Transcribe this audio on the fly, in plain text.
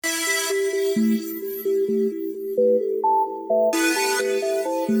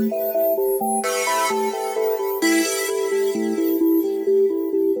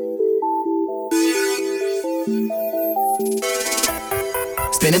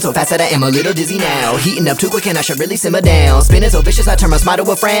Spinning so fast that I am a little dizzy now. Heating up too quick and I should really simmer down. Spinning so vicious I turn my smile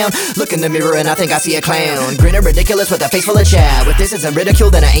to a frown. Look in the mirror and I think I see a clown. Grinning ridiculous with a face full of chow. If this isn't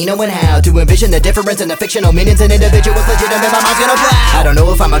ridicule then I ain't knowing how to envision the difference in the fictional meanings and individuals legitimate. My mind's gonna blow. I don't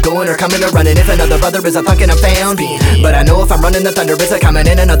know if I'm a going or coming or running. If another brother is a thunk and I'm found. But I know if I'm running the thunder is a coming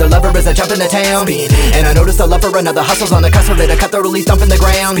in. Another lover is a jumping the town. And I notice the love for another hustle's on the cusp of it. A cutthroat release thumping the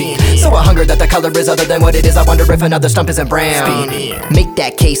ground. So a hunger that the color is other than what it is. I wonder if another stump isn't brown. Make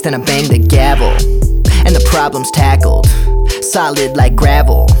that case then I bang the gavel, and the problem's tackled, solid like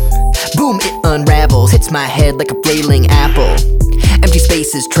gravel. Boom, it unravels, hits my head like a flailing apple. Empty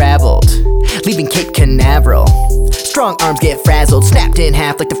spaces traveled, leaving Cape Canaveral. Strong arms get frazzled, snapped in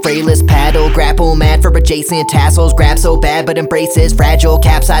half like the frailest paddle. Grapple mad for adjacent tassels, grab so bad but embraces fragile.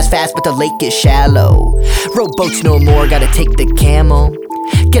 Capsize fast but the lake is shallow. Rowboats no more, gotta take the camel.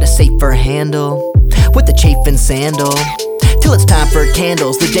 Get a safer handle with the chafing sandal. Till it's time for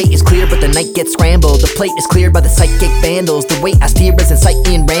candles. The day is clear but the night gets scrambled. The plate is cleared by the psychic vandals. The way I steer is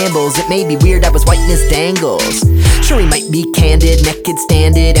inciting rambles. It may be weird, I was whiteness dangles. Sure he might be candid, naked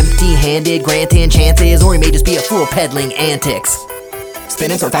standed, empty-handed, granting chances. Or he may just be a fool peddling antics.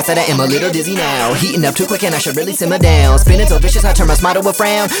 Spinning so fast that I am a little dizzy now. Heating up too quick and I should really simmer down. Spinning so vicious I turn my smile to a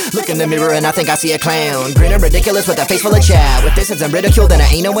frown. Look in the mirror and I think I see a clown. Grinning ridiculous with a face full of chow. If this isn't ridicule then I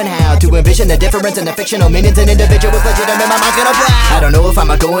ain't knowing how to envision the difference in the fictional meanings and individuals legitimate. My mind's gonna blow. I don't know if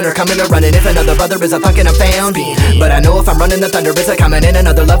I'm a going or coming or running. If another brother is a thunk and I'm found. But I know if I'm running the thunder is a coming in.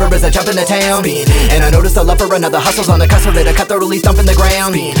 Another lover is a jumping the town. And I notice the love for another hustle's on the cusp of it. A cutthroat release thumping the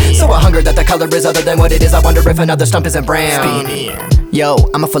ground. So a hunger that the color is other than what it is. I wonder if another stump isn't brown. Yo,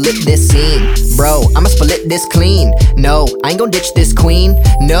 I'ma flip this scene. Bro, I'ma split this clean. No, I ain't gon' ditch this queen.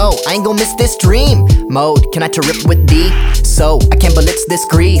 No, I ain't gon' miss this dream. Mode, can I trip with thee? So, I can't blitz this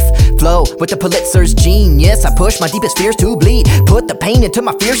grief. Flow with the Pulitzer's genius. I push my deepest fears to bleed. Put the pain into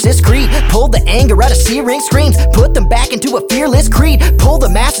my fiercest creed. Pull the anger out of searing screams. Put them back into a fearless creed. Pull the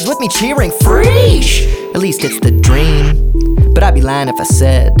masses with me cheering fresh. At least it's the dream. But I'd be lying if I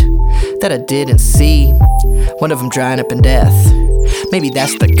said that I didn't see one of them drying up in death. Maybe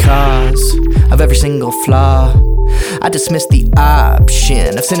that's the cause of every single flaw. I dismiss the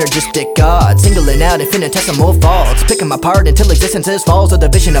option of synergistic odds, singling out infinitesimal faults, picking my part until existence is falls. Or the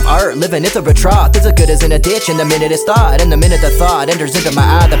vision of art, living it the betrothed is as good as in a ditch. And the minute it's thought, and the minute the thought enters into my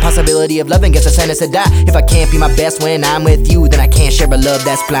eye, the possibility of loving gets a sentence to die. If I can't be my best when I'm with you, then I can't share a love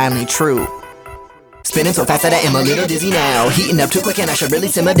that's blindly true. Spinning so fast that I am a little dizzy now. Heating up too quick and I should really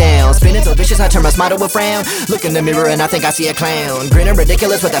simmer down. Spinning so vicious I turn my smile to a frown. Look in the mirror and I think I see a clown. Grinning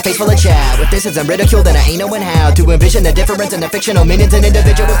ridiculous with a face full of chow. If this isn't ridicule then I ain't knowing how to envision the difference in the fictional meanings and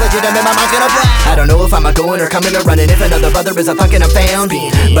individuals legitimate. My mind's gonna blow. I don't know if I'm a going or coming or running. If another brother is a thunk and I'm found.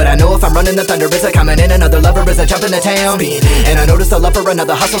 But I know if I'm running the thunder is a coming in. Another lover is a jumping the town. And I notice the love for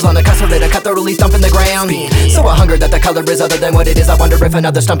another hustle's on the cusp of it. A cutthroat release thumping the ground. So a hunger that the color is other than what it is. I wonder if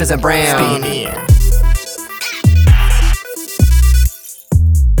another stump isn't brown.